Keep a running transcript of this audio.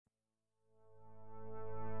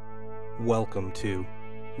Welcome to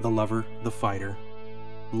The Lover, the Fighter,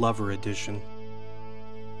 Lover Edition.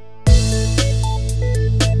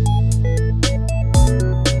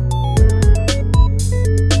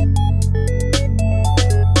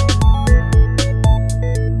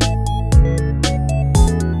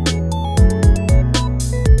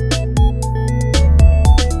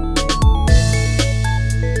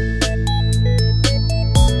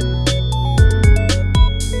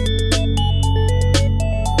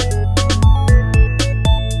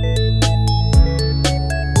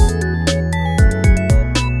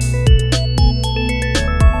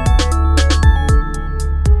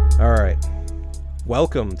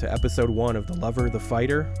 Welcome to episode 1 of The Lover, the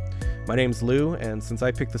Fighter. My name's Lou, and since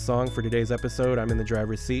I picked the song for today's episode, I'm in the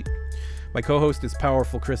driver's seat. My co-host is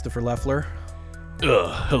powerful Christopher Leffler.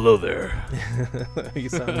 Hello there. You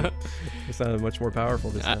sounded much more powerful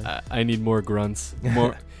this time. I need more grunts.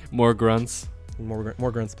 More grunts.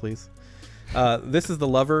 More grunts, please. This is the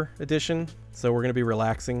Lover edition, so we're going to be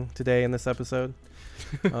relaxing today in this episode.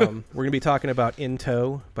 We're going to be talking about In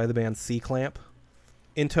Tow by the band C-Clamp.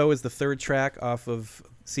 In Tow is the third track off of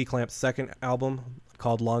C-Clamp's second album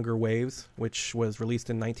called Longer Waves, which was released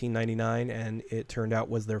in 1999, and it turned out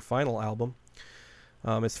was their final album.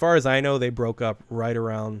 As far as I know, they broke up right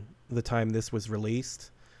around the time this was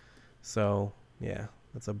released. So, yeah,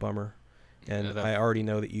 that's a bummer. And I already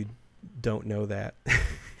know that you don't know that.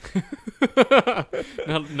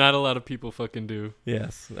 Not a lot of people fucking do.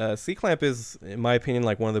 Yes. C-Clamp is, in my opinion,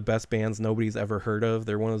 like one of the best bands nobody's ever heard of.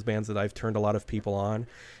 They're one of those bands that I've turned a lot of people on.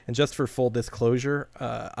 And just for full disclosure,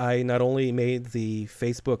 I not only made the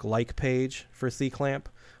Facebook like page for C-Clamp,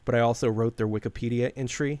 but I also wrote their Wikipedia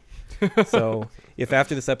entry. So if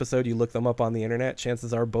after this episode you look them up on the internet,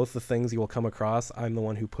 chances are both the things you will come across, I'm the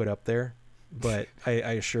one who put up there. But I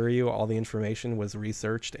assure you all the information was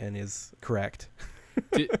researched and is correct.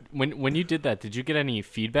 When you did that, did you get any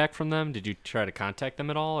feedback from them? Did you try to contact them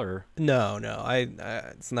at all, or no? I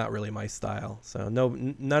it's not really my style. So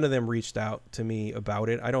none of them reached out to me about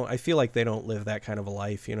it. I feel like they don't live that kind of a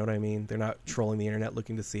life. You know what I mean? They're not trolling the internet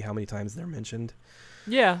looking to see how many times they're mentioned.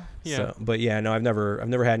 Yeah. So, but yeah, no, I've never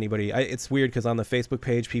had anybody. It's weird because on the Facebook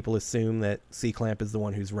page, people assume that C-Clamp is the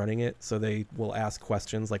one who's running it, so they will ask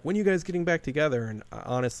questions like, "When are you guys getting back together?" And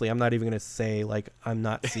honestly, I'm not even gonna say like I'm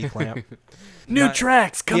not C-Clamp. New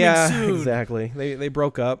tracks coming soon. Yeah, exactly. They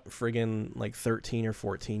broke up friggin' like 13 or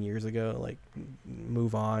 14 years ago. Like,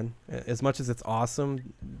 move on. As much as it's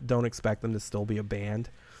awesome, don't expect them to still be a band.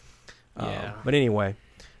 Yeah. But anyway.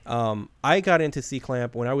 I got into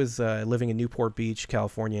C-Clamp when I was living in Newport Beach,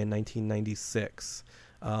 California in 1996.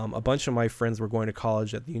 A bunch of my friends were going to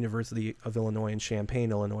college at the University of Illinois in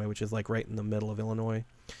Champaign, Illinois, which is like right in the middle of Illinois.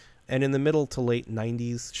 And in the middle to late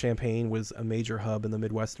 90s, Champaign was a major hub in the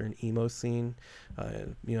Midwestern emo scene,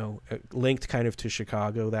 linked kind of to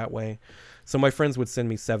Chicago that way. So my friends would send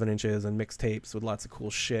me 7-inches and mixtapes with lots of cool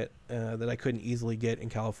shit that I couldn't easily get in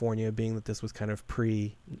California, being that this was kind of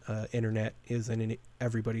pre-internet, isn't in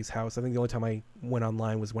everybody's house. I think the only time I went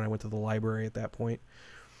online was when I went to the library at that point.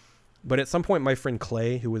 But at some point, my friend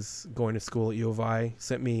Clay, who was going to school at U of I,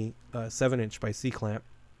 sent me a 7-inch by C-Clamp,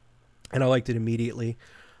 and I liked it immediately.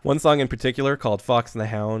 One song in particular, called Fox and the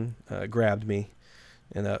Hound, grabbed me.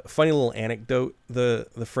 And a funny little anecdote, the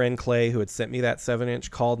friend Clay, who had sent me that 7-inch,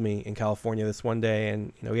 called me in California this one day,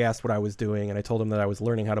 and he asked what I was doing, and I told him that I was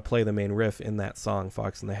learning how to play the main riff in that song,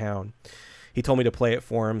 Fox and the Hound. He told me to play it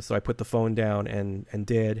for him, so I put the phone down and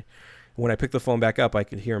did. When I picked the phone back up, I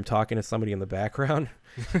could hear him talking to somebody in the background.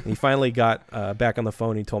 And he finally got back on the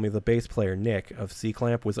phone. He told me the bass player, Nick, of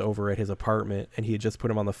C-Clamp, was over at his apartment, and he had just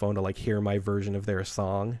put him on the phone to like hear my version of their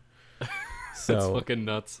song. So that's fucking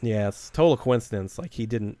nuts. Yeah, it's total coincidence. Like he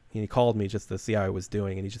called me just to see how I was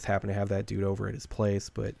doing, and he just happened to have that dude over at his place.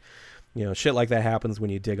 But shit like that happens when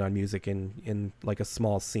you dig on music in like a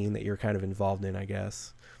small scene that you're kind of involved in, I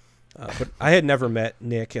guess. But I had never met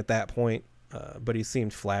Nick at that point, but he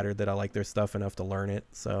seemed flattered that I liked their stuff enough to learn it.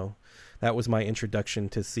 So that was my introduction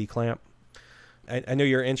to C-Clamp. I know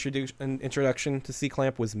your introduction to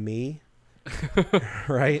C-Clamp was me,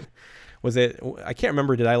 right? Was it? I can't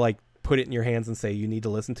remember. Did I like put it in your hands and say, you need to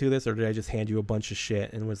listen to this? Or did I just hand you a bunch of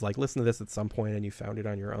shit and was like, listen to this at some point, and you found it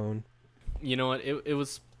on your own? You know what? It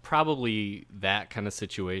was probably that kind of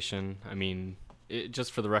situation. I mean,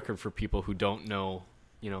 just for the record, for people who don't know,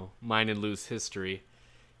 mine and Lou's history,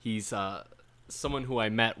 he's someone who I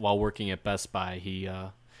met while working at Best Buy. He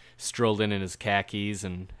strolled in his khakis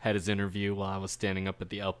and had his interview while I was standing up at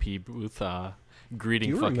the LP booth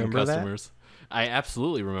greeting fucking customers. That? I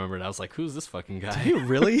absolutely remember it. I was like, who's this fucking guy? Do you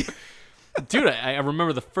really? Dude, I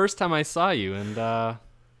remember the first time I saw you, and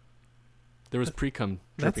There was pre-cum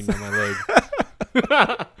dripping That's- down my leg.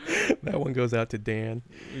 That one goes out to Dan.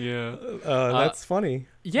 Yeah. That's funny.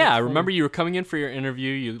 Yeah, That's I remember funny. you were coming in for your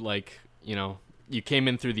interview. You came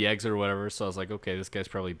in through the exit or whatever. So I was like, okay, this guy's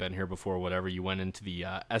probably been here before, whatever. You went into the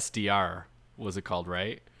SDR, was it called,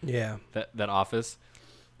 right? Yeah. That office.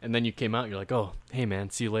 And then you came out. You're like, oh, hey, man,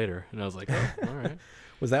 see you later. And I was like, oh, all right.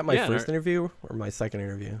 Was that my Yeah, first interview or my second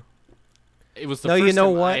interview? It was the No, first you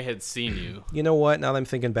know time what? I had seen you. You know what? Now that I'm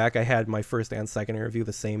thinking back, I had my first and second interview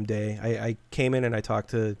the same day. I came in and I talked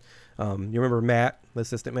to, you remember Matt, the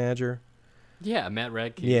assistant manager? Yeah, Matt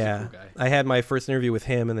Radke. Yeah. He's a cool guy. I had my first interview with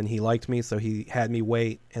him, and then he liked me, so he had me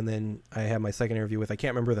wait. And then I had my second interview with, I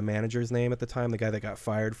can't remember the manager's name at the time, the guy that got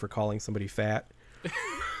fired for calling somebody fat.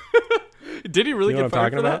 Did he really You know get what I'm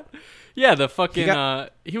fired talking for about? that? Yeah, the fucking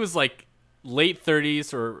got- he was like late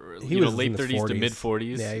 30s or He was late in his 30s to 40s. mid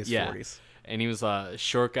 40s. Yeah, he's 40s. And he was a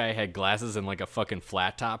short guy, had glasses and like a fucking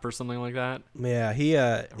flat top or something like that. Yeah, he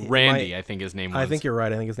Randy, I think his name was. I think you're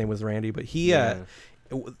right. I think his name was Randy, but he Yeah.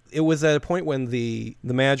 it was at a point when the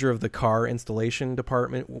manager of the car installation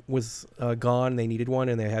department was gone. They needed one,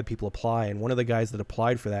 and they had people apply. And one of the guys that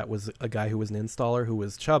applied for that was a guy who was an installer who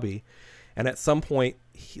was chubby. And at some point,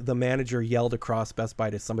 the manager yelled across Best Buy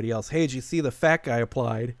to somebody else, "Hey, did you see the fat guy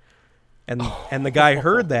applied?" And the guy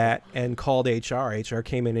heard that and called HR. HR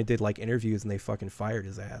came in and did like interviews, and they fucking fired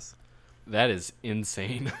his ass. That is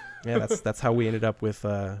insane. Yeah, that's how we ended up with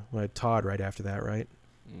Todd right after that, right?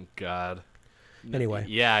 God. Anyway.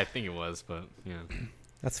 Yeah, I think it was, but yeah.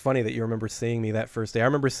 That's funny that you remember seeing me that first day. I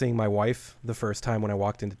remember seeing my wife the first time when I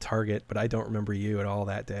walked into Target, but I don't remember you at all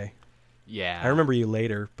that day. Yeah. I remember you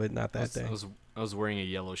later, but not that day. I was wearing a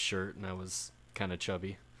yellow shirt and I was kind of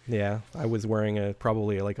chubby. Yeah, I was wearing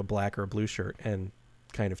probably like a black or a blue shirt and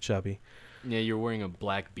kind of chubby. Yeah, you're wearing a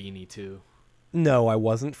black beanie too. No, I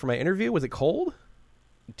wasn't. For my interview, was it cold?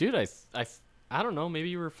 Dude, I don't know. Maybe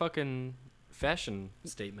you were fucking fashion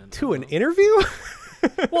statement. To an interview?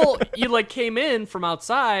 Well, you like came in from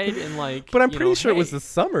outside and like. But I'm you pretty know, sure it was hey. the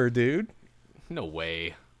summer, dude. No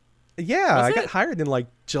way. Yeah, Was I it? got hired in like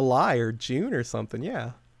July or June or something.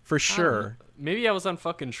 Yeah, for sure. Maybe I was on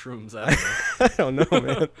fucking shrooms. I don't know. I don't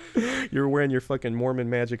know, man. You were wearing your fucking Mormon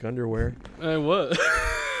magic underwear. I was.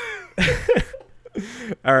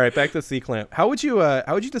 All right, back to C-Clamp. How would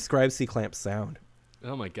you describe C-Clamp's sound?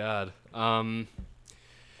 Oh my god. I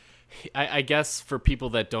guess for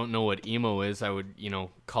people that don't know what emo is, I would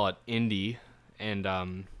call it indie,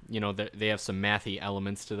 and they have some mathy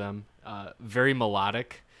elements to them. Very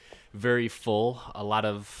melodic, very full. A lot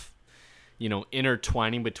of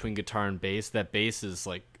intertwining between guitar and bass. That bass is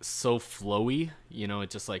like so flowy. It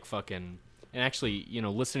just like fucking. And actually,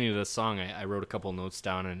 listening to this song, I wrote a couple notes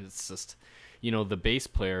down, and it's just, the bass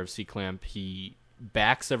player of C-Clamp, he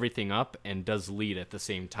backs everything up and does lead at the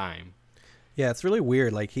same time. Yeah, it's really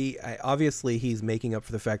weird. Like obviously he's making up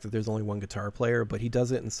for the fact that there's only one guitar player, but he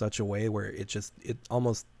does it in such a way where it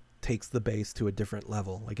almost takes the bass to a different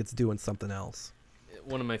level. Like it's doing something else.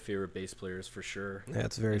 One of my favorite bass players for sure. Yeah,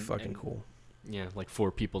 it's very fucking cool. Yeah, like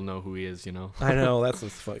 4 people know who he is, I know, that's the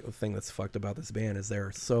thing that's fucked about this band is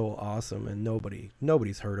they're so awesome and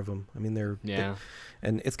nobody's heard of them. I mean,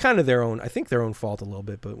 and it's kind of I think their own fault a little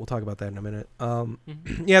bit, but we'll talk about that in a minute.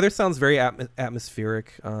 Yeah, their sound's very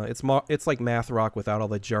atmospheric. It's like math rock without all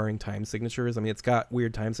the jarring time signatures. I mean, it's got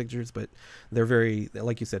weird time signatures, but they're very,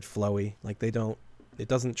 like you said, flowy. Like it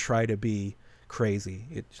doesn't try to be crazy.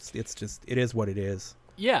 It is what it is.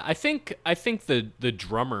 Yeah, I think the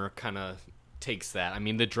drummer kind of takes that. I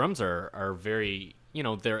mean, the drums are very,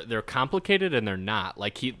 they're complicated and they're not.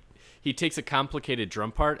 Like he takes a complicated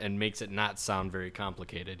drum part and makes it not sound very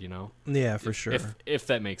complicated, Yeah, for sure. If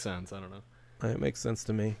that makes sense, I don't know. It makes sense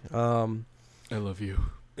to me. I love you.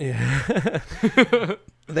 Yeah.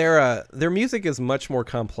 Their music is much more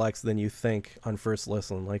complex than you think on first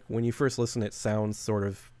listen. Like when you first listen, it sounds sort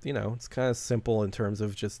of, it's kind of simple in terms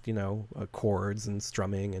of just, chords and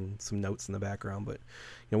strumming and some notes in the background. But,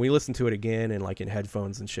 when you listen to it again and like in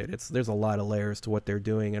headphones and shit, there's a lot of layers to what they're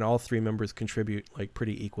doing. And all 3 members contribute like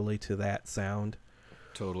pretty equally to that sound.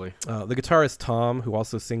 Totally. The guitarist Tom, who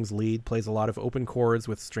also sings lead, plays a lot of open chords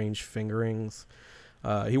with strange fingerings.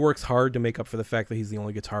 He works hard to make up for the fact that he's the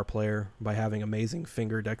only guitar player by having amazing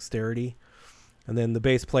finger dexterity. And then the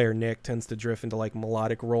bass player, Nick, tends to drift into like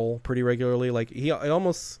melodic roll pretty regularly. Like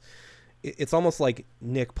it's almost like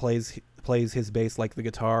Nick plays his bass like the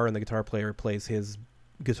guitar, and the guitar player plays his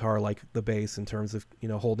guitar like the bass in terms of,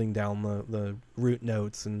 holding down the root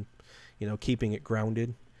notes and, keeping it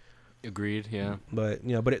grounded. Agreed, yeah. But,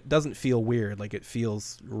 but it doesn't feel weird. Like it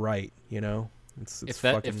feels right, It's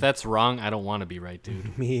if that's wrong, I don't want to be right,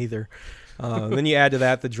 dude. Me either. Then you add to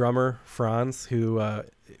that the drummer Franz, who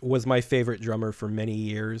was my favorite drummer for many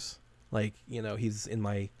years. Like, you know, he's in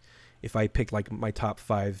my, if I picked like my top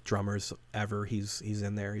 5 drummers ever, he's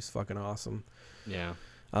in there. He's fucking awesome. Yeah.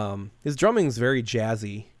 His drumming's very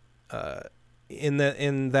jazzy, in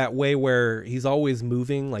that way where he's always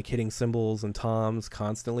moving, like hitting cymbals and toms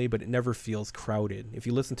constantly, but it never feels crowded. If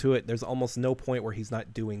you listen to it, there's almost no point where he's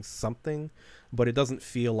not doing something, but it doesn't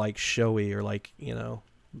feel like showy or like, you know,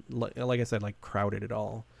 like I said, like crowded at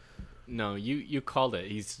all. No, you called it.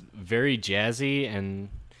 He's very jazzy, and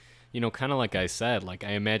you know, kind of like I said, like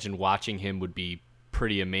I imagine watching him would be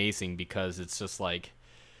pretty amazing because it's just like,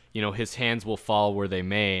 you know, his hands will fall where they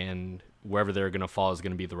may, and wherever they're going to fall is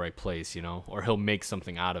going to be the right place, you know, or he'll make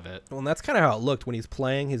something out of it. Well, and that's kind of how it looked when he's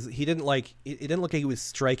playing. He didn't like, it didn't look like he was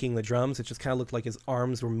striking the drums. It just kind of looked like his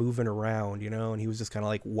arms were moving around, you know, and he was just kind of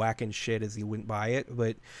like whacking shit as he went by it.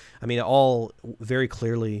 But I mean, all very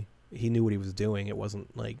clearly he knew what he was doing. It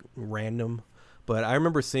wasn't like random. But I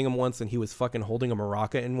remember seeing him once, and he was fucking holding a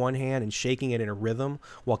maraca in one hand and shaking it in a rhythm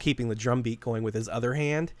while keeping the drum beat going with his other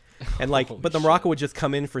hand. And like, but the maraca would just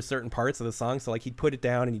come in for certain parts of the song. So like, he'd put it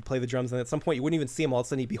down and he'd play the drums, and at some point you wouldn't even see him. All of a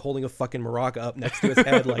sudden, he'd be holding a fucking maraca up next to his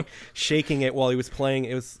head, like shaking it while he was playing.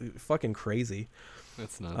 It was fucking crazy.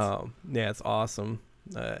 That's nuts. Yeah, it's awesome.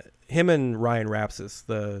 Him and Ryan Rapsis,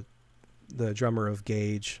 the drummer of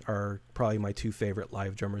Gage, are probably my 2 favorite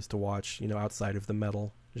live drummers to watch. You know, outside of the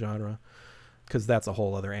metal genre. Because that's a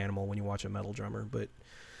whole other animal when you watch a metal drummer. But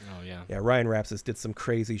yeah, Ryan Rapsis did some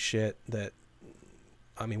crazy shit that,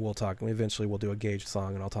 I mean, we'll talk. Eventually, we'll do a Gage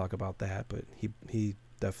song, and I'll talk about that. But he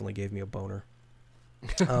definitely gave me a boner.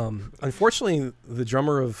 Unfortunately, the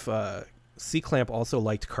drummer of C-Clamp also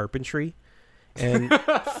liked carpentry, and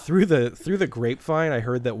through the grapevine, I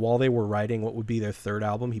heard that while they were writing what would be their 3rd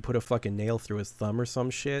album, he put a fucking nail through his thumb or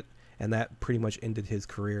some shit, and that pretty much ended his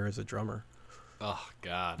career as a drummer. Oh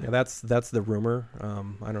God. Yeah, that's the rumor.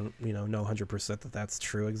 I don't, you know 100% that that's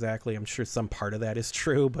true exactly. I'm sure some part of that is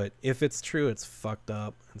true, but if it's true, it's fucked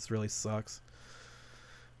up. It really sucks.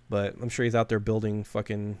 But I'm sure he's out there building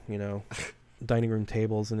fucking, you know, dining room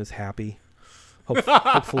tables and is happy.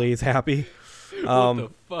 Hopefully he's happy. What the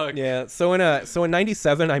fuck? Yeah. So in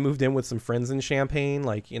 '97, I moved in with some friends in Champaign.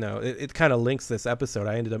 Like, you know, it kind of links this episode.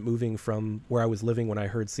 I ended up moving from where I was living when I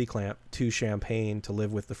heard C-Clamp to Champaign to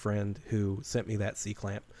live with the friend who sent me that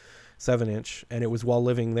C-Clamp 7-inch. And it was while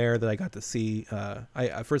living there that I got to see,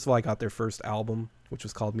 I first of all, I got their first album, which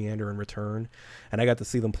was called Meander and Return. And I got to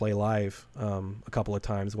see them play live a couple of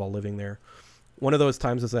times while living there. One of those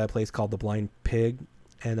times was at a place called The Blind Pig.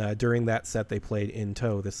 And during that set, they played In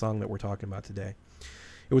Tow, the song that we're talking about today.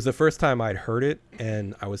 It was the first time I'd heard it,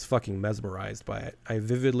 and I was fucking mesmerized by it. I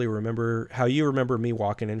vividly remember how you remember me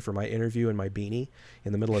walking in for my interview in my beanie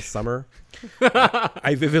in the middle of summer.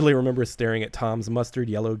 I vividly remember staring at Tom's mustard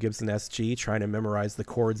yellow Gibson SG, trying to memorize the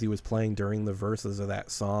chords he was playing during the verses of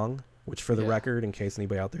that song, which, for the record, in case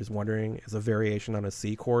anybody out there is wondering, is a variation on a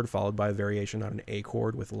C chord followed by a variation on an A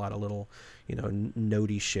chord with a lot of little, you know,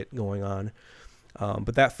 notey shit going on.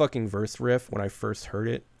 But that fucking verse riff, when I first heard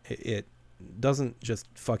it, it doesn't just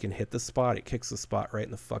fucking hit the spot. It kicks the spot right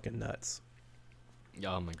in the fucking nuts.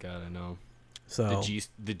 Oh my God, I know. So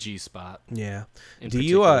the G spot. Yeah. Do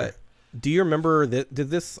you remember that? Did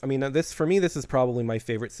this? I mean, this for me, this is probably my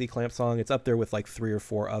favorite C-Clamp song. It's up there with like 3 or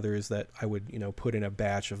 4 others that I would, you know, put in a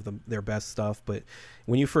batch of their best stuff. But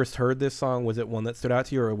when you first heard this song, was it one that stood out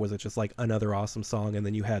to you, or was it just like another awesome song, and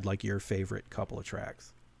then you had like your favorite couple of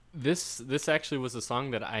tracks? This actually was a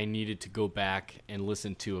song that I needed to go back and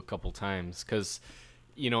listen to a couple times because,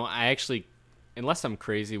 you know, I actually, unless I'm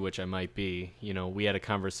crazy, which I might be, you know, we had a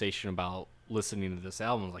conversation about listening to this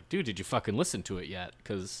album. I was like, dude, did you fucking listen to it yet?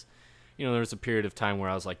 Because, you know, there was a period of time where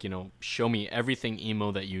I was like, you know, show me everything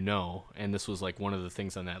emo that you know, and this was like one of the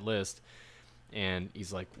things on that list. And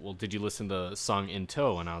he's like, well, did you listen to the song In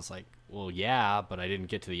Tow? And I was like, well, yeah, but I didn't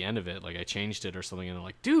get to the end of it. Like, I changed it or something. And they're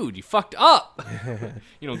like, dude, you fucked up.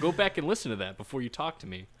 You know, go back and listen to that before you talk to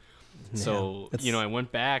me. Yeah, so, you know, I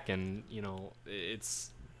went back and, you know,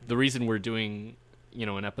 it's the reason we're doing, you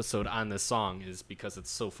know, an episode on this song is because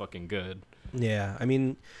it's so fucking good. Yeah. I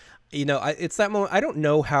mean, you know, it's that moment. I don't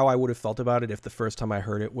know how I would have felt about it if the first time I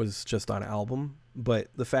heard it was just on album, but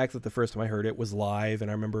the fact that the first time I heard it was live, and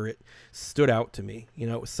I remember it stood out to me. You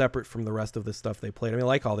know, it was separate from the rest of the stuff they played. I mean, I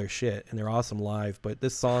like all their shit, and they're awesome live, but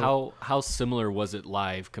this song... How similar was it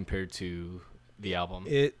live compared to the album?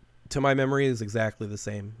 It, to my memory, is exactly the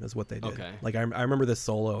same as what they did. Okay. Like, I remember the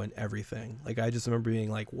solo and everything. Like, I just remember being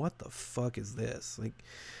like, what the fuck is this? Like...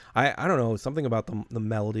 I don't know, something about the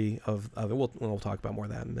melody of it. We'll talk about more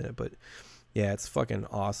of that in a minute, but yeah, it's fucking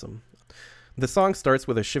awesome. The song starts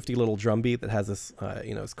with a shifty little drum beat that has this,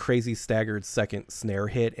 this crazy staggered second snare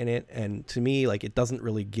hit in it. And to me, like, it doesn't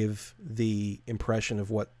really give the impression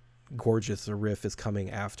of what gorgeous a riff is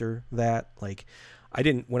coming after that. Like,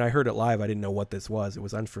 when I heard it live, I didn't know what this was. It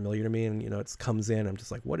was unfamiliar to me. And, it comes in, I'm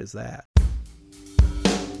just like, what is that?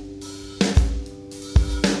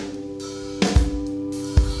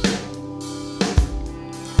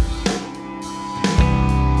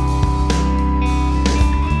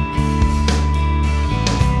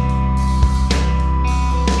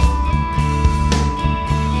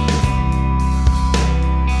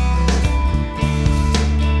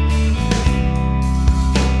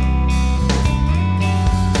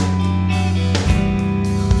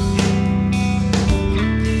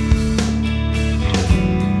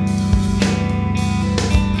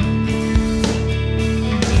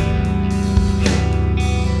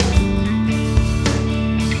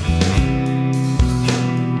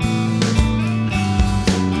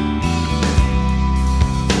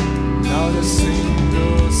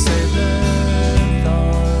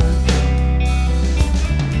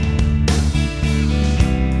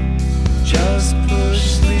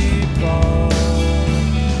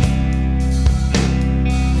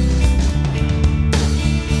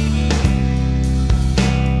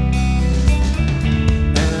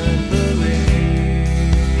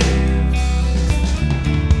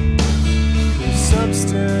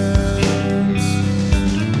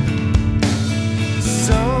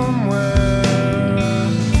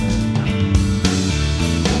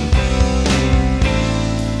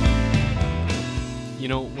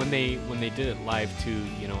 When they did it live too,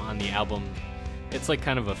 on the album, it's like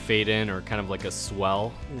kind of a fade in or kind of like a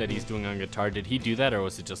swell that he's doing on guitar. Did he do that, or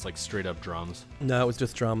was it just like straight up drums? No, it was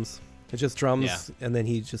just drums. It's just drums, and then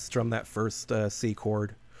he just strummed that first C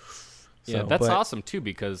chord. Yeah, that's awesome too,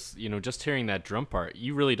 because just hearing that drum part,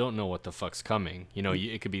 you really don't know what the fuck's coming.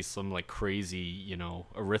 It could be some like crazy,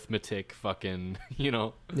 arithmetic fucking,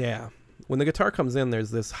 Yeah. When the guitar comes in,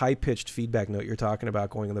 there's this high-pitched feedback note you're talking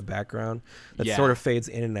about going in the background that sort of fades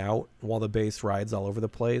in and out while the bass rides all over the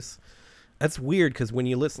place. That's weird because when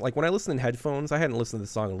you listen, like when I listen in headphones, I hadn't listened to the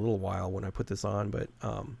song in a little while when I put this on, but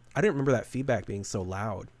I didn't remember that feedback being so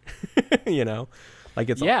loud. Like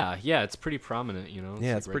it's it's pretty prominent.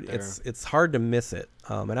 It's pretty. It's hard to miss it.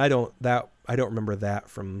 And I don't remember that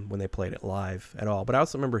from when they played it live at all. But I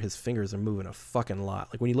also remember his fingers are moving a fucking lot.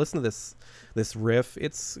 Like when you listen to this riff,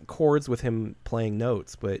 it's chords with him playing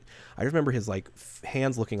notes, but I remember his like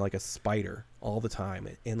hands looking like a spider all the time.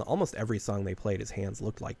 In almost every song they played, his hands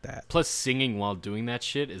looked like that. Plus, singing while doing that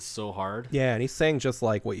shit is so hard. Yeah, and he sang just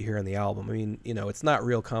like what you hear on the album. I mean, it's not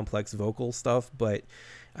real complex vocal stuff, but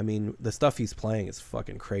I mean, the stuff he's playing is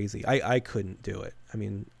fucking crazy. I couldn't do it. I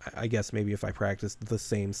mean, I guess maybe if I practiced the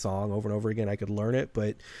same song over and over again, I could learn it,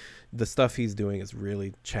 but the stuff he's doing is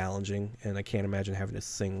really challenging, and I can't imagine having to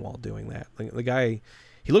sing while doing that. Like, the guy,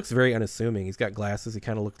 he looks very unassuming. He's got glasses. He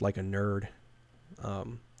kind of looked like a nerd.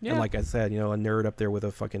 And like I said, a nerd up there with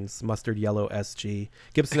a fucking mustard yellow SG.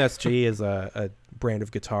 Gibson SG is a brand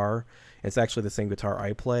of guitar. It's actually the same guitar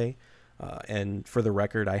I play. And for the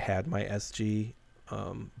record, I had my SG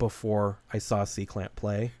before I saw C-Clamp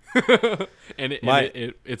play. and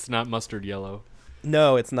it's not mustard yellow.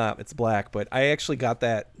 No, it's not. It's black. But I actually got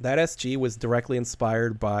that SG was directly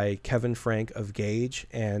inspired by Kevin Frank of Gage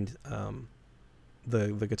and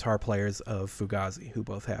the guitar players of Fugazi, who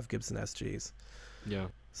both have Gibson SGs. Yeah.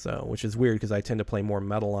 So, which is weird because I tend to play more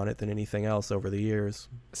metal on it than anything else over the years.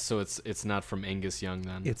 So it's not from Angus Young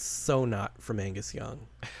then? It's so not from Angus Young.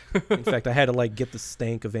 In fact, I had to get the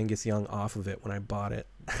stank of Angus Young off of it when I bought it.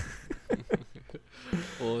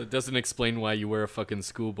 Well, it doesn't explain why you wear a fucking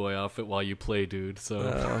schoolboy outfit while you play, dude. So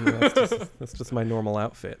that's just my normal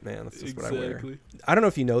outfit, man. That's just what I wear. I don't know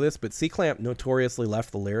if you know this, but C-Clamp notoriously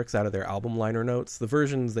left the lyrics out of their album liner notes. The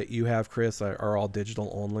versions that you have, Chris, are all digital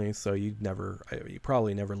only, so you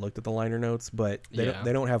probably never looked at the liner notes, but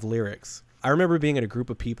they don't have lyrics. I remember being in a group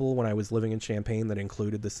of people when I was living in Champaign that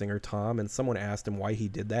included the singer Tom, and someone asked him why he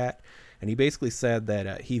did that, and he basically said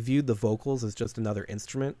that he viewed the vocals as just another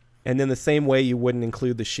instrument. And in the same way you wouldn't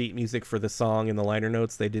include the sheet music for the song in the liner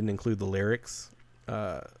notes, they didn't include the lyrics.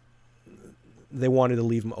 They wanted to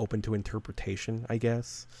leave them open to interpretation, I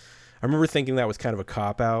guess. I remember thinking that was kind of a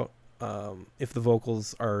cop-out. If the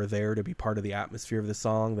vocals are there to be part of the atmosphere of the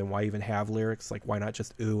song, then why even have lyrics? Like, why not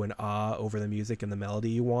just ooh and ah over the music and the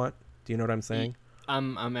melody you want? Do you know what I'm saying?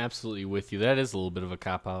 I'm absolutely with you. That is a little bit of a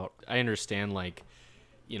cop-out. I understand, like,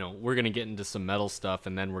 we're going to get into some metal stuff,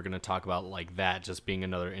 and then we're going to talk about like that just being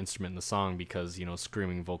another instrument in the song because,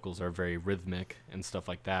 screaming vocals are very rhythmic and stuff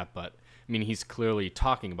like that. But I mean, he's clearly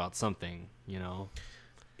talking about something,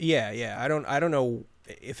 Yeah. I don't know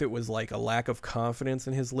if it was like a lack of confidence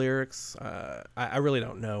in his lyrics. I really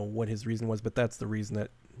don't know what his reason was, but that's the reason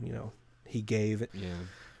that, he gave. Yeah.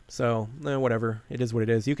 So, whatever. It is what it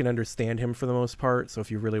is. You can understand him for the most part. So if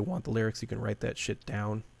you really want the lyrics, you can write that shit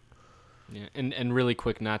down. Yeah. And really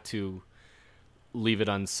quick, not to leave it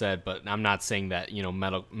unsaid, but I'm not saying that,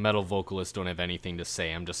 metal vocalists don't have anything to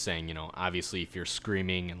say. I'm just saying, obviously if you're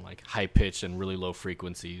screaming and like high pitch and really low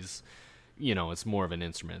frequencies, it's more of an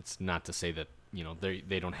instrument. It's not to say that,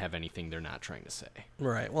 they don't have anything they're not trying to say.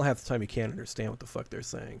 Right. Well, half the time you can't understand what the fuck they're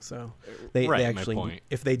saying. So Right, they my actually, point.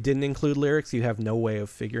 if they didn't include lyrics, you have no way of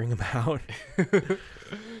figuring them out.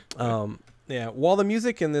 Yeah. While the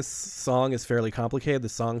music in this song is fairly complicated, the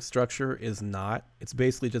song structure is not. It's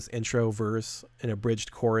basically just intro, verse, an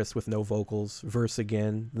abridged chorus with no vocals, verse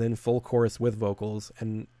again, then full chorus with vocals,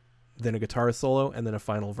 and then a guitar solo, and then a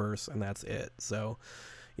final verse, and that's it. So,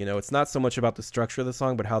 it's not so much about the structure of the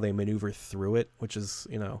song, but how they maneuver through it, which is,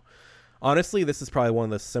 honestly, this is probably one of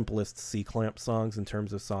the simplest C-Clamp songs in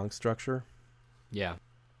terms of song structure. Yeah.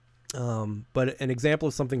 But an example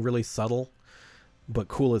of something really subtle but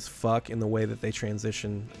cool as fuck in the way that they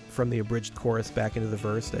transition from the abridged chorus back into the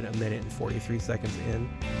verse at 1 minute and 43 seconds in.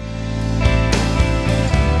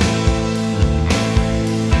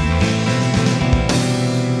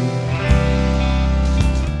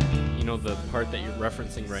 The part that you're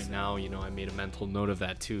referencing right now, I made a mental note of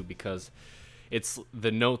that too, because it's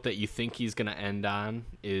the note that you think he's going to end on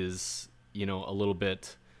is, a little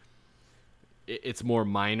bit, it's more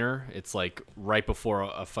minor. It's like right before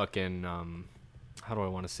a fucking, how do I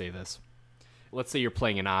want to say this? Let's say you're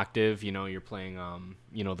playing an octave, you're playing,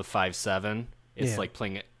 the 5/7. It's like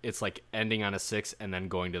playing it. It's like ending on a 6 and then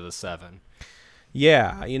going to the 7.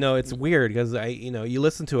 Yeah. It's weird because you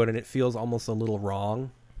listen to it and it feels almost a little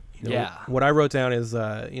wrong. Yeah. What I wrote down is,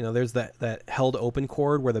 there's that held open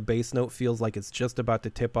chord where the bass note feels like it's just about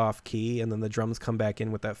to tip off key, and then the drums come back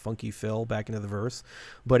in with that funky fill back into the verse.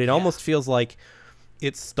 But it almost feels like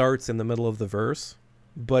it starts in the middle of the verse,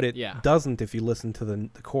 but it doesn't if you listen to the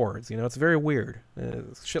chords. It's very weird.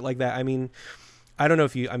 Shit like that. I mean, I don't know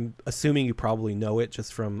if I'm assuming you probably know it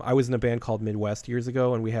just from, I was in a band called Midwest years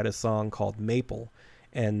ago, and we had a song called Maple.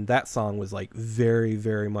 And that song was like very,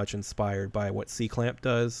 very much inspired by what C-Clamp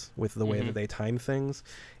does with the way that they time things.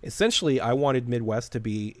 Essentially, I wanted Midwest to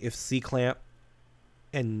be if C-Clamp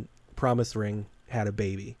and Promise Ring had a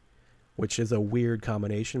baby, which is a weird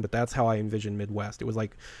combination, but that's how I envisioned Midwest. It was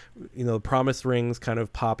like, Promise Ring's kind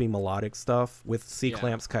of poppy melodic stuff with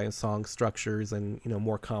C-Clamp's kind of song structures and,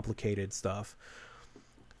 more complicated stuff,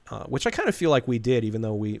 which I kind of feel like we did, even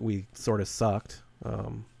though we sort of sucked.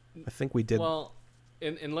 I think we did. Well,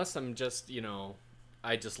 unless I'm just,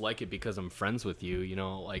 I just like it because I'm friends with you,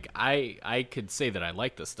 like I could say that I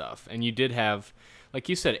like the stuff. And you did have, like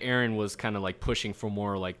you said, Aaron was kind of like pushing for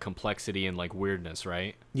more like complexity and like weirdness,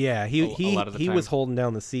 right? Yeah, a lot of the he time. was holding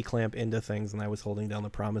down the C-Clamp into things, and I was holding down the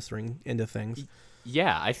Promise Ring into things.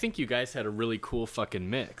 Yeah, I think you guys had a really cool fucking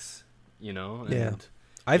mix, And, yeah.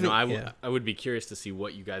 I would be curious to see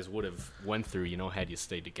what you guys would have went through, had you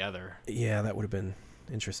stayed together. Yeah, that would have been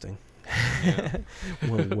interesting. Yeah.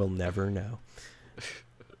 we'll never know.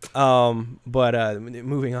 But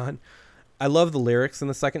moving on, I love the lyrics in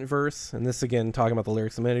the second verse, and this again talking about the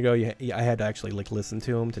lyrics a minute ago. I had to actually like listen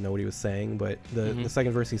to him to know what he was saying. But the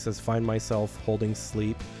second verse, he says, "Find myself holding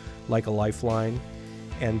sleep like a lifeline,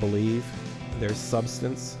 and believe there's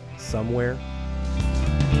substance somewhere."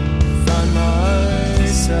 Find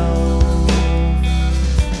myself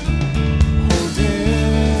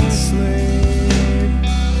holding sleep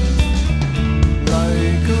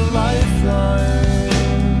like a lifeline,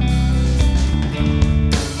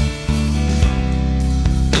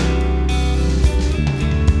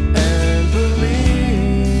 and believe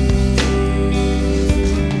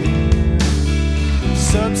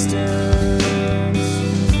substance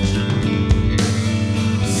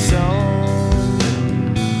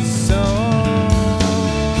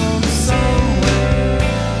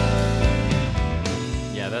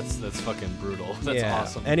that's fucking brutal. That's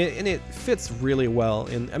awesome. And it fits really well.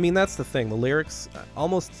 And I mean, that's the thing. The lyrics,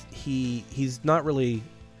 almost he's not really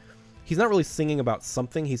singing about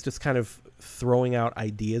something. He's just kind of throwing out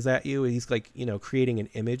ideas at you. He's like, creating an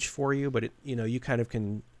image for you, but you kind of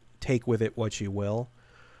can take with it what you will.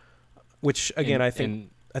 Which again, I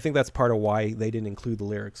think that's part of why they didn't include the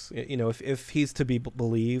lyrics. If he's to be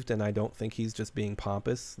believed, and I don't think he's just being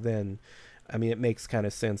pompous, then I mean, it makes kind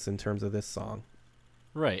of sense in terms of this song.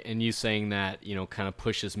 Right, and you saying that, kind of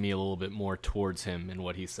pushes me a little bit more towards him and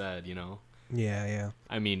what he said, Yeah.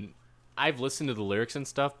 I mean, I've listened to the lyrics and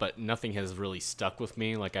stuff, but nothing has really stuck with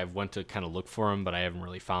me. Like I've went to kind of look for them, but I haven't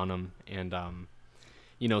really found them. And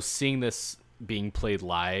seeing this being played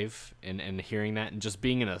live and hearing that and just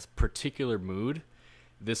being in a particular mood,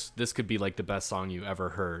 this could be like the best song you ever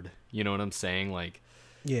heard. You know what I'm saying? Like,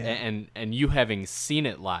 Yeah. And you having seen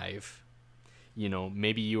it live,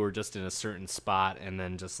 maybe you were just in a certain spot and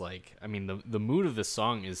then just like, I mean, the mood of this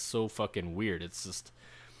song is so fucking weird. It's just,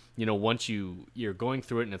 once you're going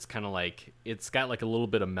through it and it's kind of like, it's got like a little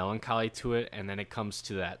bit of melancholy to it. And then it comes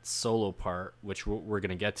to that solo part, which we're going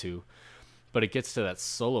to get to, but it gets to that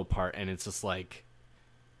solo part and it's just like,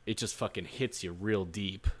 it just fucking hits you real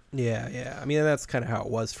deep. Yeah. I mean, that's kind of how it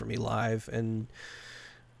was for me live. And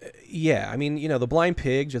yeah, I mean, the Blind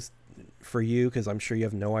Pig, just for you, because I'm sure you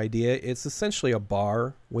have no idea, it's essentially a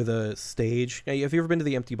bar with a stage. Have you ever been to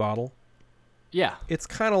the Empty Bottle? Yeah. It's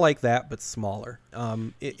kind of like that, but smaller.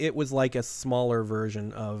 It was like a smaller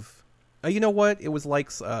version of, you know what? It was like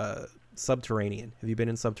Subterranean. Have you been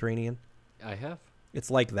in Subterranean? I have. It's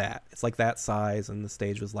like that. It's like that size, and the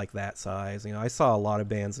stage was like that size. I saw a lot of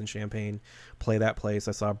bands in Champaign play that place.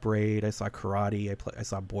 I saw Braid. I saw Karate. I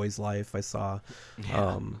saw Boys Life. I saw,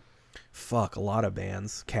 a lot of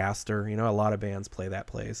bands. Caster. A lot of bands play that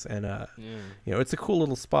place, and it's a cool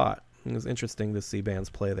little spot. It was interesting to see bands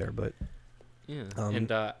play there, but and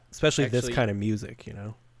especially this kind of music.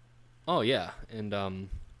 Oh yeah, and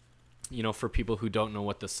for people who don't know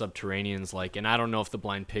what the Subterranean's like, and I don't know if the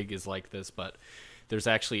Blind Pig is like this, but there's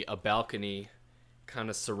actually a balcony kind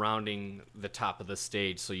of surrounding the top of the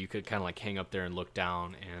stage, so you could kind of like hang up there and look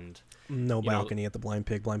down. And no balcony at the Blind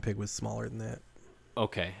Pig. Blind Pig was smaller than that.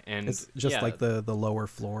 Okay, and it's just like the lower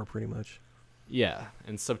floor, pretty much. Yeah,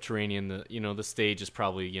 and Subterranean, the stage is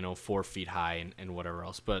probably 4 feet high and whatever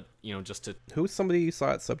else. But just to who's somebody you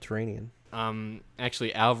saw at Subterranean?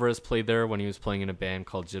 Actually, Alvarez played there when he was playing in a band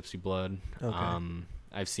called Gypsy Blood. Okay.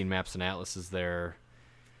 I've seen Maps and Atlases there.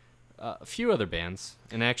 A few other bands,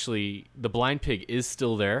 and actually, the Blind Pig is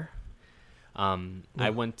still there. I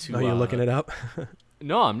went to. Oh, you're looking it up?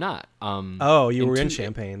 No, I'm not. You were in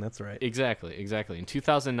Champaign. That's right. Exactly. In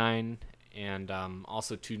 2009 and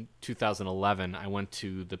also 2011, I went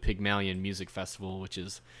to the Pygmalion Music Festival, which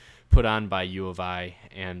is put on by U of I,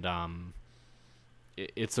 and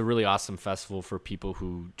it's a really awesome festival for people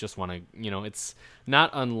who just want to. It's not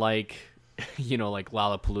unlike like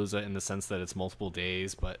Lollapalooza in the sense that it's multiple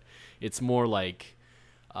days, but it's more like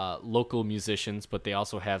local musicians, but they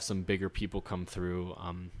also have some bigger people come through.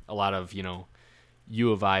 A lot of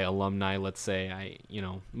U of I alumni, let's say.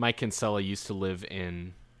 Mike Kinsella used to live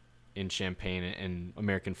in Champaign and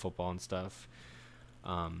American football and stuff.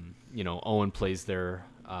 Owen plays there.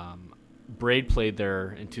 Braid played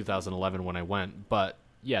there in 2011 when I went, but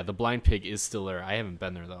yeah, the Blind Pig is still there. I haven't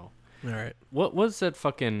been there though. All right. What was that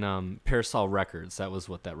fucking Parasol Records? That was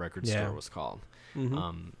what that record store was called.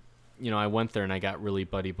 Mm-hmm. I went there and I got really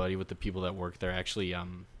buddy with the people that work there. Actually,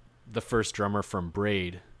 the first drummer from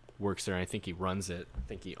Braid works there, and I think he runs it. I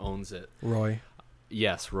think he owns it. Roy.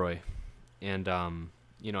 Yes, Roy. And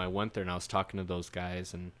I went there and I was talking to those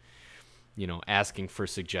guys and asking for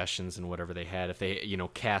suggestions and whatever they had. If they,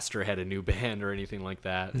 Castor had a new band or anything like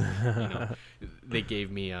that, they gave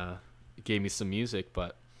me some music.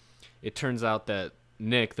 But it turns out that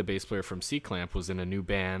Nick, the bass player from C-Clamp, was in a new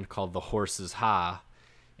band called The Horses Ha,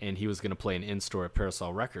 and he was going to play an in-store at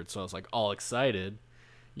Parasol Records. So I was like all excited,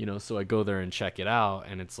 so I go there and check it out,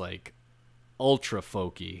 and it's like ultra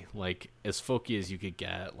folky, like as folky as you could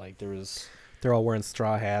get. Like they're all wearing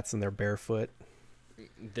straw hats and they're barefoot.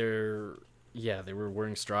 They were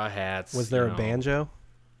wearing straw hats. Was there a banjo?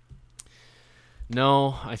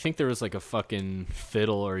 No, I think there was like a fucking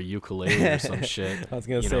fiddle or a ukulele or some shit. I was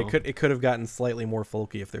gonna say it could have gotten slightly more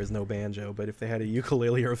folky if there's no banjo, but if they had a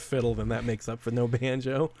ukulele or a fiddle, then that makes up for no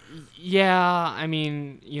banjo. Yeah, I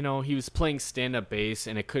mean, he was playing stand-up bass,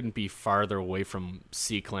 and it couldn't be farther away from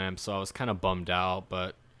C-Clamp, so I was kind of bummed out.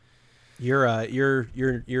 But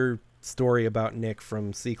your story about Nick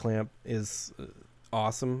from C-Clamp is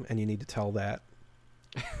awesome, and you need to tell that.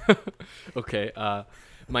 Okay.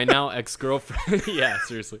 My now ex-girlfriend. Yeah,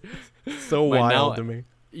 seriously. So wild to me.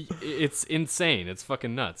 It's insane. It's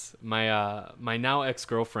fucking nuts. My now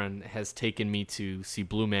ex-girlfriend has taken me to see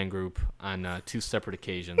Blue Man Group on 2 separate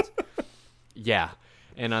occasions. Yeah.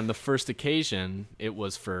 And on the first occasion, it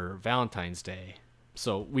was for Valentine's Day.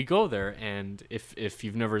 So we go there, and if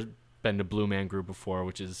you've never been to Blue Man Group before,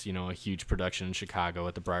 which is, a huge production in Chicago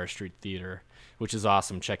at the Briar Street Theater, which is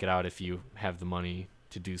awesome. Check it out if you have the money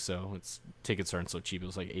to do so. Tickets aren't so cheap. It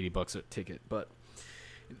was like $80 a ticket. But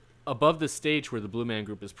above the stage where the Blue Man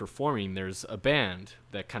Group is performing, there's a band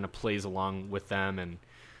that kind of plays along with them, and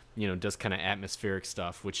does kind of atmospheric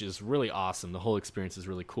stuff, which is really awesome. The whole experience is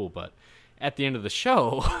really cool. But at the end of the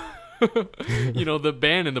show, the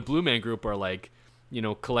band and the Blue Man Group are like,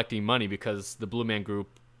 collecting money because the Blue Man Group,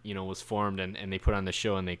 was formed and they put on the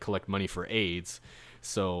show and they collect money for AIDS.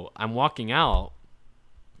 So I'm walking out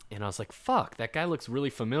and I was like, fuck, that guy looks really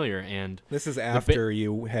familiar. And This is after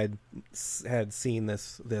you had seen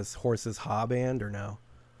this Horses Ha band, or no?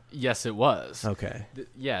 yes, it was. Okay.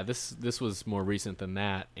 This was more recent than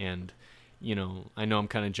that. And, I know I'm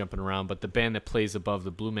kind of jumping around, but the band that plays above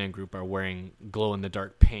the Blue Man Group are wearing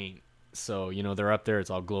glow-in-the-dark paint. So, they're up there, it's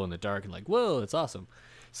all glow-in-the-dark, and like, whoa, it's awesome.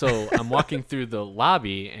 So I'm walking through the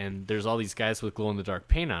lobby, and there's all these guys with glow-in-the-dark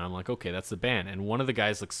paint on. I'm like, okay, that's the band. And one of the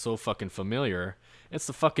guys looks so fucking familiar. It's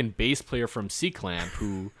the fucking bass player from C-Clamp,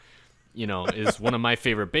 who, is one of my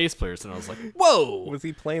favorite bass players. And I was like, whoa! Was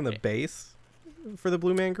he playing the bass for the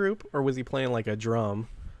Blue Man Group, or was he playing like a drum?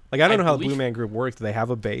 Like, I don't know how the Blue Man Group works. Do they have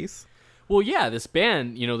a bass? Well, yeah, this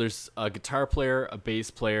band, there's a guitar player, a bass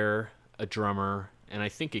player, a drummer, and I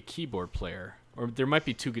think a keyboard player. Or there might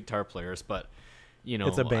be 2 guitar players, but,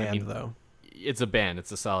 It's a band, though. It's a band.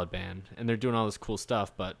 It's a solid band. And they're doing all this cool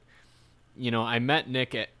stuff. But, I met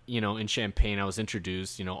Nick at, in Champaign. I was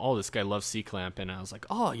introduced, this guy loves C-Clamp. And I was like,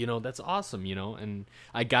 oh, that's awesome, And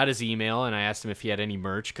I got his email and I asked him if he had any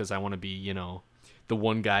merch because I want to be, the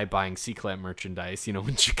one guy buying C-Clamp merchandise,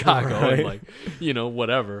 in Chicago. Right. And like,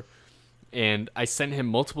 whatever. And I sent him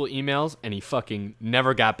multiple emails and he fucking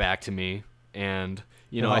never got back to me. And,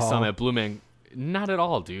 I saw him at Blue Man. Not at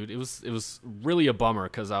all, dude. It was really a bummer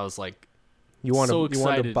because I was like, You want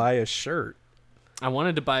to buy a shirt. I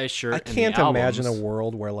wanted to buy a shirt. I can't imagine a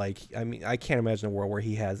world where I can't imagine a world where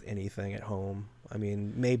he has anything at home. I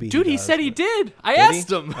mean, maybe. Dude, he said he did. I asked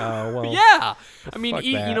him. Oh, well. Yeah. I mean,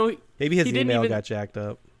 that. Maybe his he didn't email even got jacked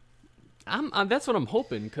up. That's what I'm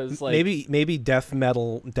hoping because like maybe death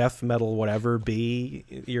metal whatever B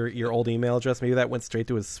your old email address, maybe that went straight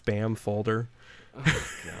to his spam folder. Oh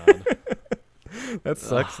God. That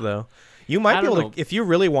sucks though. You might be able to, if you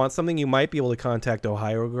really want something, you might be able to contact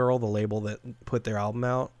Ohio Girl, the label that put their album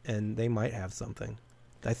out, and they might have something.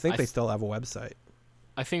 I think they still have a website.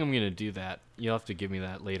 I think I'm gonna do that. You'll have to give me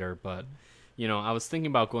that later, but I was thinking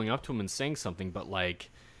about going up to him and saying something, but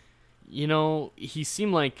like, he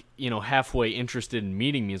seemed like, halfway interested in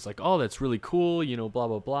meeting me. It's like, oh, that's really cool, blah,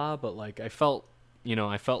 blah, blah. But like, I felt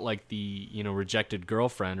like the, rejected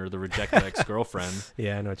girlfriend or the rejected ex-girlfriend.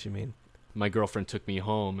 Yeah, I know what you mean. My girlfriend took me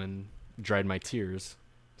home and dried my tears.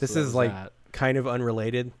 This is like kind of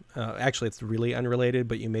unrelated. Actually, it's really unrelated,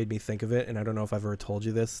 but you made me think of it. And I don't know if I've ever told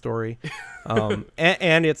you this story.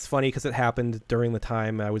 And it's funny because it happened during the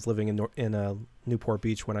time I was living in Newport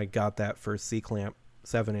Beach when I got that first C-Clamp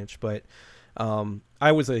 7-inch, but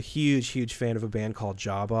I was a huge fan of a band called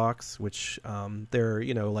Jawbox, which they're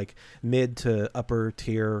like mid to upper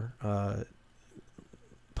tier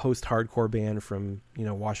post-hardcore band from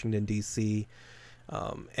Washington DC,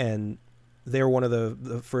 and they're one of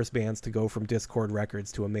the first bands to go from Discord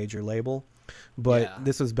Records to a major label. But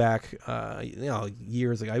this was back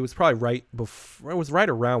years ago. I was probably right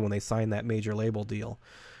around when they signed that major label deal.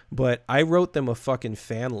 But I wrote them a fucking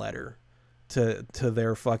fan letter to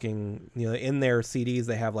their fucking, in their CDs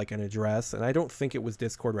they have like an address, and I don't think it was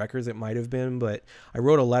Discord Records, it might have been, but I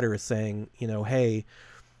wrote a letter saying, hey,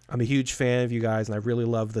 I'm a huge fan of you guys and I really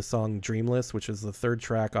love the song Dreamless, which is the 3rd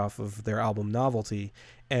track off of their album Novelty,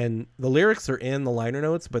 and the lyrics are in the liner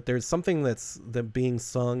notes, but there's something that's being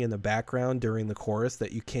sung in the background during the chorus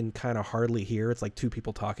that you can kind of hardly hear. It's like 2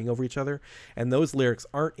 people talking over each other, and those lyrics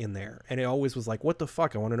aren't in there. And it always was like, what the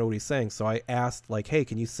fuck? I want to know what he's saying. So I asked like, hey,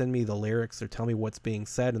 can you send me the lyrics or tell me what's being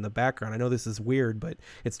said in the background? I know this is weird, but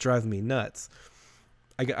it's driving me nuts.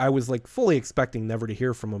 I was like fully expecting never to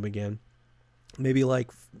hear from him again. Maybe like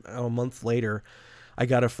a month later, I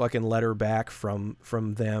got a fucking letter back from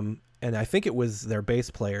them. And I think it was their bass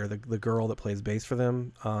player, the girl that plays bass for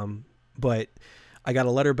them. But I got a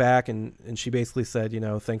letter back, and she basically said,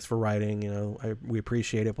 thanks for writing, we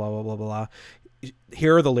appreciate it, blah, blah, blah, blah.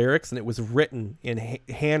 Here are the lyrics, and it was written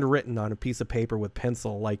handwritten on a piece of paper with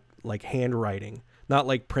pencil, like handwriting, not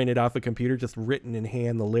like printed off a computer, just written in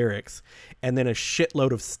hand, the lyrics, and then a shitload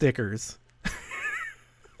of stickers.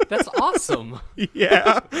 That's awesome.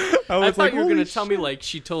 Yeah. I thought you were going to tell me like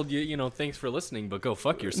she told you, thanks for listening, but go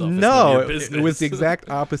fuck yourself. No, it was the exact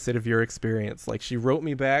opposite of your experience. Like, she wrote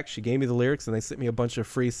me back, she gave me the lyrics, and they sent me a bunch of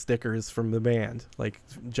free stickers from the band, like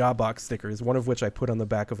Jawbox stickers, one of which I put on the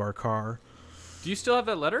back of our car. Do you still have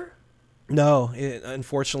that letter? No,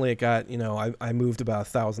 unfortunately it got, I moved about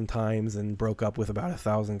 1,000 times and broke up with about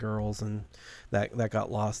 1,000 girls, and that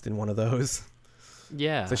got lost in one of those.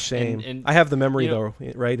 Yeah, It's a shame. And I have the memory you know-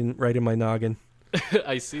 though, right in my noggin.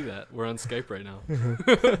 I see that. We're on Skype right now.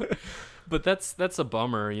 But that's a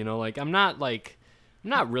bummer, you know. Like I'm not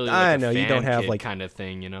really like I a know, you fan don't have, kid like- kind of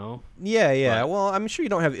thing, you know. Yeah. But- Well, I'm sure you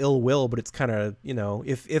don't have ill will, but it's kind of, you know,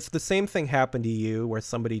 if the same thing happened to you where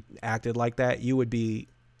somebody acted like that, you would be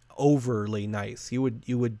overly nice. You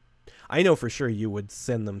would I know for sure you would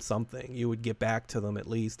send them something. You would get back to them at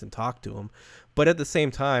least and talk to them. But at the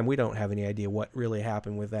same time, we don't have any idea what really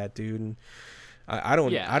happened with that dude. And I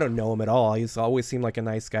don't know him at all. He's always seemed like a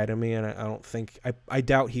nice guy to me, and I don't think I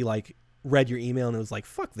doubt he like read your email and it was like,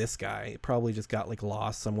 fuck this guy. It probably just got like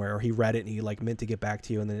lost somewhere, or he read it and he like meant to get back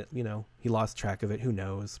to you and then you know, he lost track of it. Who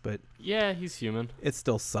knows? But Yeah, he's human. it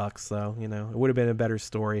still sucks though, you know. It would have been a better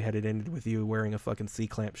story had it ended with you wearing a fucking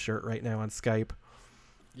C-Clamp shirt right now on Skype.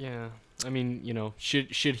 Yeah. I mean, you know,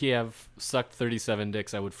 should he have sucked 37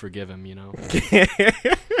 dicks, I would forgive him, you know.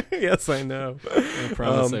 Yes, I know. I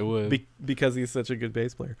promise I would. Because he's such a good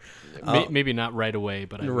bass player. Maybe not right away,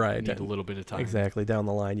 but I would Right. need a little bit of time. Exactly. Down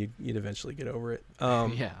the line, you'd eventually get over it.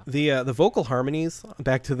 Yeah. The vocal harmonies,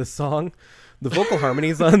 back to the song, the vocal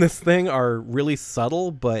harmonies on this thing are really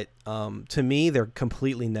subtle, but to me, they're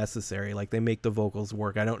completely necessary. Like, they make the vocals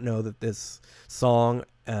work. I don't know that this song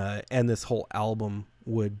and this whole album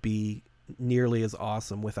would be nearly as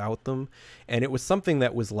awesome without them. And it was something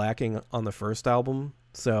that was lacking on the first album.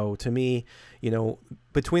 So to me, you know,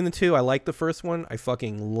 between the two, I like the first one. I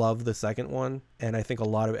fucking love the second one, and I think a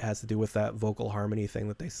lot of it has to do with that vocal harmony thing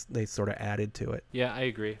that they sort of added to it. Yeah, I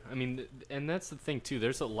agree. I mean, and that's the thing too.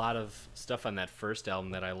 There's a lot of stuff on that first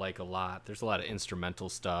album that I like a lot. There's a lot of instrumental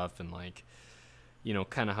stuff and like, you know,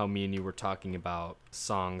 kind of how me and you were talking about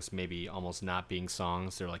songs maybe almost not being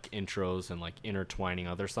songs. They're like intros and like intertwining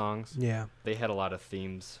other songs. Yeah. They had a lot of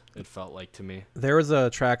themes, it felt like to me. There was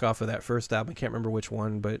a track off of that first album. I can't remember which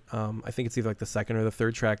one, but I think it's either like the second or the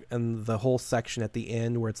third track. And the whole section at the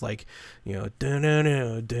end where it's like, you know,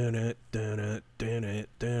 dun-dun-dun, dun-dun, dun-dun, dun-dun,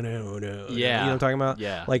 dun-dun. Yeah. You know what I'm talking about?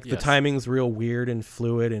 Yeah. Like the Yes. timing's real weird and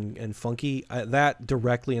fluid and funky. That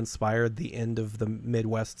directly inspired the end of the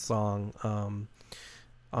Midwest song.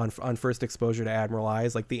 On First Exposure to Admiral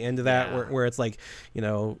Eyes, like the end of that, Yeah. where it's like, you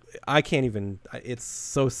know, I can't even. It's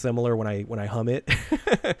so similar when I hum it.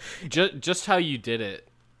 Just how you did it.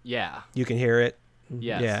 Yeah. You can hear it.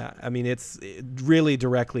 Yes. Yeah, I mean, it's really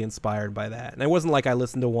directly inspired by that. And it wasn't like I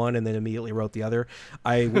listened to one and then immediately wrote the other.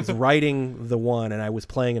 I was writing the one and I was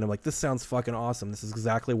playing and I'm like, this sounds fucking awesome. This is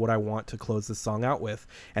exactly what I want to close this song out with.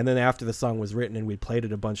 And then after the song was written and we played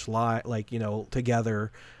it a bunch like, you know,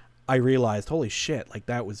 together, I realized, holy shit, like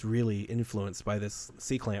that was really influenced by this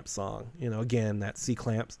C-Clamp song. You know, again, that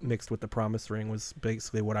C-Clamp mixed with the Promise Ring was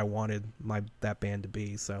basically what I wanted that band to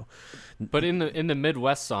be. So, But in the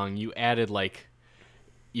Midwest song, you added like,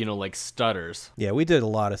 you know, like stutters. yeah, we did a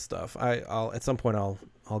lot of stuff. I'll at some point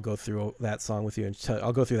I'll go through that song with you and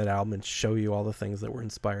I'll go through that album and show you all the things that were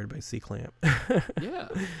inspired by C-Clamp. Yeah.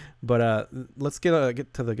 But let's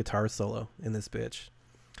get to the guitar solo in this bitch.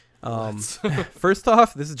 First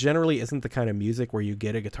off, this generally isn't the kind of music where you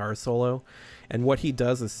get a guitar solo, and what he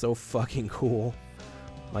does is so fucking cool.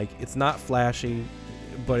 Like, it's not flashy,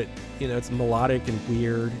 but you know, it's melodic and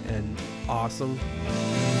weird and awesome.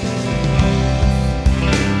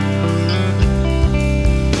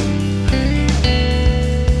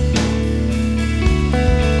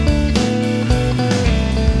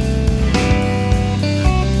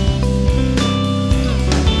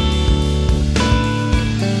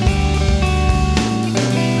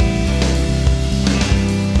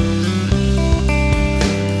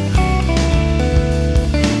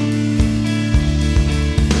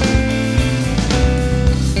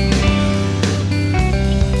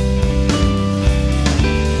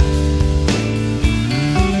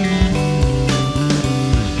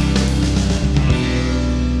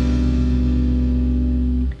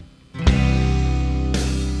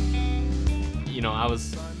 You know, I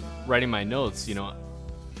was writing my notes, you know,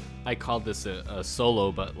 I called this a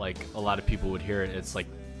solo, but like a lot of people would hear it. It's like,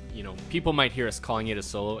 you know, people might hear us calling it a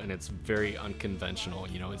solo and it's very unconventional.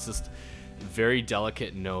 You know, it's just very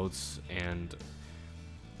delicate notes and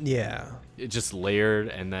Yeah. it just layered.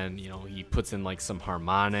 And then, you know, he puts in like some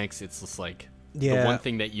harmonics. It's just like Yeah. the one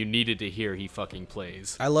thing that you needed to hear, he fucking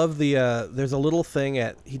plays. I love there's a little thing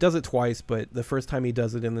he does it twice, but the first time he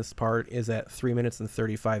does it in this part is at 3 minutes and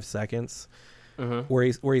 35 seconds. Where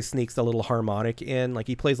he sneaks a little harmonic in, like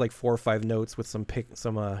he plays like 4 or 5 notes with some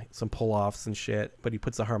pull offs and shit, but he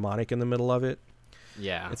puts a harmonic in the middle of it.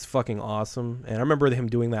 Yeah. It's fucking awesome, and I remember him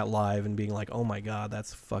doing that live and being like, "Oh my god,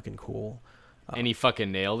 that's fucking cool." And he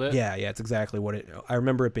fucking nailed it. Yeah, it's exactly what it. I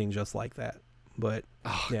remember it being just like that. but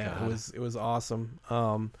Oh, yeah, God. it was awesome.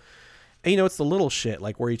 And, it's the little shit,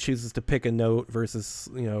 like where he chooses to pick a note versus,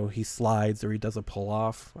 he slides or he does a pull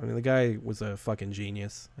off. I mean, the guy was a fucking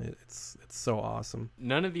genius. It's so awesome.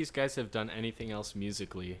 None of these guys have done anything else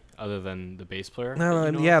musically other than the bass player. No, that you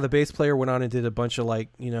and know yeah, of? the bass player went on and did a bunch of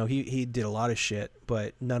he did a lot of shit,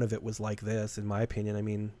 but none of it was like this, in my opinion. I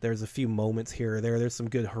mean, there's a few moments here or there. There's some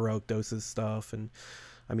good Heroic Doses stuff, and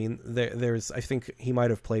I mean, I think he might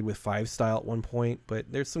have played with Five Style at one point, but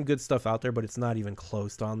there's some good stuff out there, but it's not even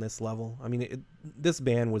close to on this level. I mean, this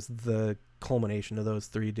band was the culmination of those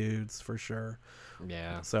three dudes for sure.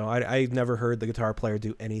 Yeah. So I never heard the guitar player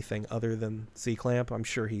do anything other than C-Clamp. I'm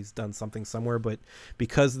sure he's done something somewhere, but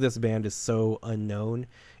because this band is so unknown,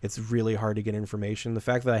 it's really hard to get information. The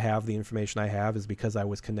fact that I have the information I have is because I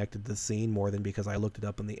was connected to the scene more than because I looked it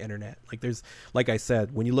up on the internet. Like I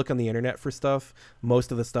said, when you look on the internet for stuff,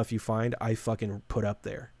 most of the stuff you find, I fucking put up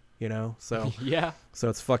there, So Yeah. so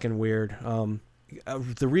it's fucking weird.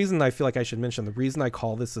 The reason I feel like I should mention, the reason I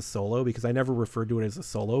call this a solo, because I never referred to it as a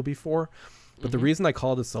solo before, but the reason I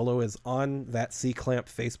call it a solo is on that C-Clamp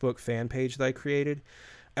Facebook fan page that I created.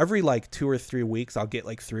 Every 2 or 3 weeks, I'll get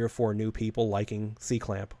 3 or 4 new people liking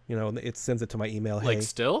C-Clamp. It sends it to my email. Hey,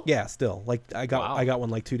 Still? yeah, still. I got Wow.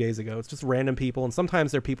 one 2 days ago. It's just random people, and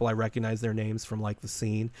sometimes they're people I recognize their names from the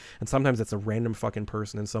scene, and sometimes it's a random fucking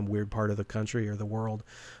person in some weird part of the country or the world.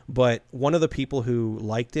 But one of the people who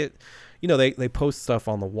liked it, they post stuff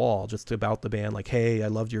on the wall just about the band, like, hey, I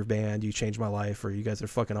loved your band, you changed my life, or you guys are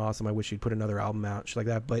fucking awesome, I wish you'd put another album out, shit like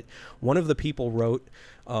that. But one of the people wrote,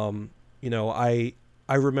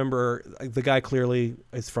 I remember the guy clearly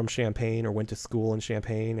is from Champaign or went to school in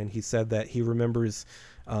Champaign, and he said that he remembers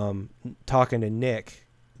talking to Nick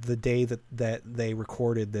the day that they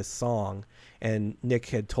recorded this song, and Nick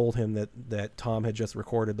had told him that Tom had just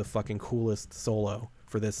recorded the fucking coolest solo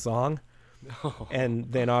for this song.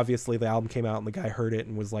 And then obviously the album came out and the guy heard it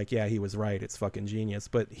and was like, yeah, he was right, it's fucking genius.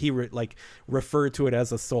 But he referred to it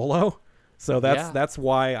as a solo. So that's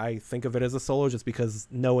why I think of it as a solo, just because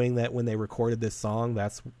knowing that when they recorded this song,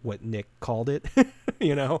 that's what Nick called it,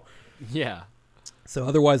 Yeah. So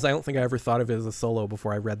otherwise, I don't think I ever thought of it as a solo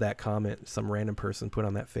before I read that comment some random person put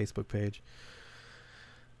on that Facebook page.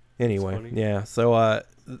 Anyway, yeah. So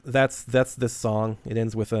that's this song. It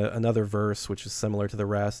ends with another verse, which is similar to the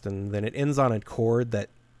rest, and then it ends on a chord that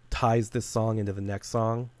ties this song into the next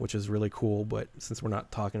song, which is really cool. But since we're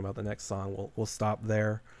not talking about the next song, we'll stop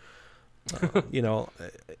there.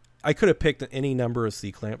 I could have picked any number of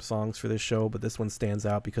C-Clamp songs for this show, but this one stands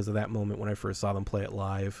out because of that moment when I first saw them play it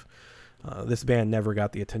live. This band never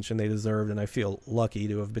got the attention they deserved, and I feel lucky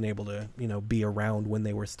to have been able to, be around when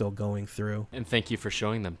they were still going through. And thank you for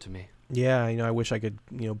showing them to me. Yeah, I wish I could,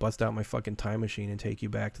 bust out my fucking time machine and take you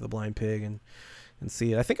back to the Blind Pig and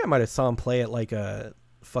see it. I think I might have saw them play at a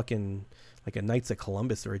fucking a Knights of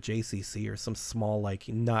Columbus or a JCC or some small,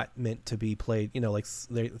 not meant to be played,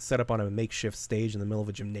 they set up on a makeshift stage in the middle of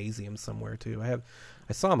a gymnasium somewhere too.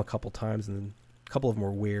 I saw them a couple times, and a couple of them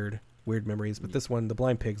were weird memories, but this one, the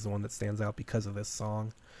Blind Pig's the one that stands out because of this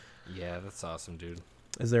song. Yeah, that's awesome, dude.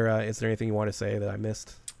 Is there anything you want to say that I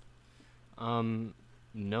missed?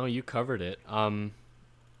 No, you covered it.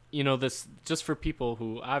 This just for people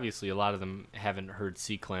who obviously a lot of them haven't heard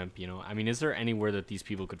C-Clamp, is there anywhere that these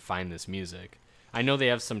people could find this music? I know they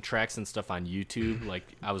have some tracks and stuff on YouTube.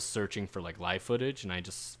 I was searching for live footage and I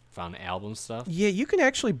just found album stuff. Yeah, you can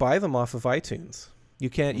actually buy them off of iTunes. You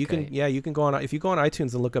can you can go on, if you go on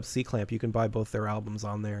iTunes and look up C-Clamp, you can buy both their albums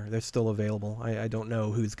on there. They're still available. I don't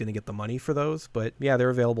know who's going to get the money for those, but yeah, they're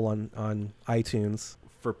available on iTunes.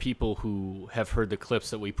 For people who have heard the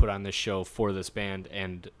clips that we put on this show for this band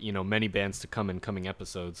and, many bands to come in coming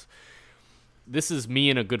episodes, this is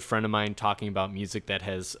me and a good friend of mine talking about music that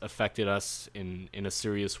has affected us in a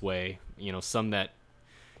serious way. Some that,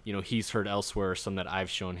 he's heard elsewhere, some that I've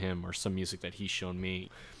shown him, or some music that he's shown me.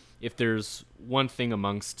 If there's one thing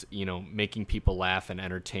amongst, making people laugh and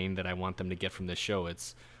entertain that I want them to get from this show,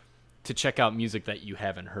 it's to check out music that you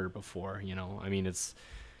haven't heard before. It's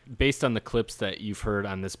based on the clips that you've heard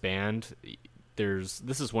on this band.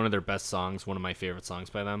 This is one of their best songs, one of my favorite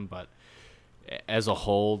songs by them, but as a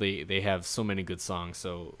whole, they have so many good songs.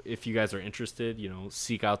 So if you guys are interested,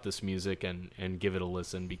 seek out this music and give it a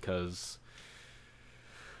listen, because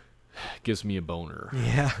it gives me a boner.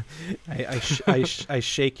 Yeah, I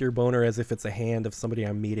shake your boner as if it's a hand of somebody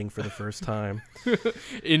I'm meeting for the first time.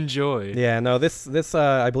 Enjoy. Yeah, no, this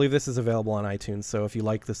I believe this is available on iTunes. So if you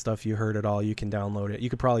like the stuff you heard at all, you can download it. You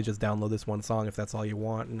could probably just download this one song if that's all you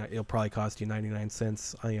want, and it'll probably cost you 99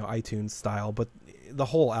 cents, iTunes style. But the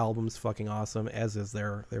whole album's fucking awesome, as is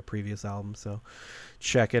their previous album. So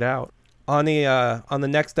check it out. On the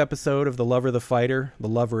next episode of The Lover the Fighter, the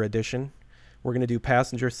Lover Edition, we're going to do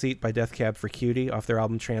Passenger Seat by Death Cab for Cutie off their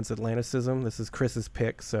album Transatlanticism. This is Chris's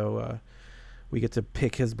pick, so we get to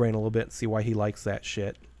pick his brain a little bit and see why he likes that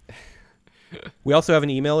shit. We also have an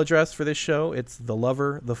email address for this show. It's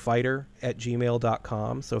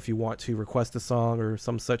theloverthefighter@gmail.com. So if you want to request a song or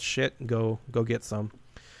some such shit, go get some.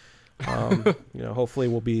 Hopefully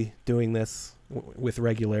we'll be doing this with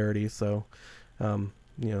regularity. So, in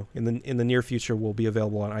the near future, we'll be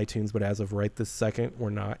available on iTunes. But as of right this second, we're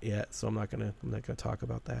not yet. So I'm not gonna talk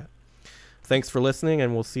about that. Thanks for listening,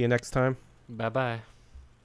 and we'll see you next time. Bye bye.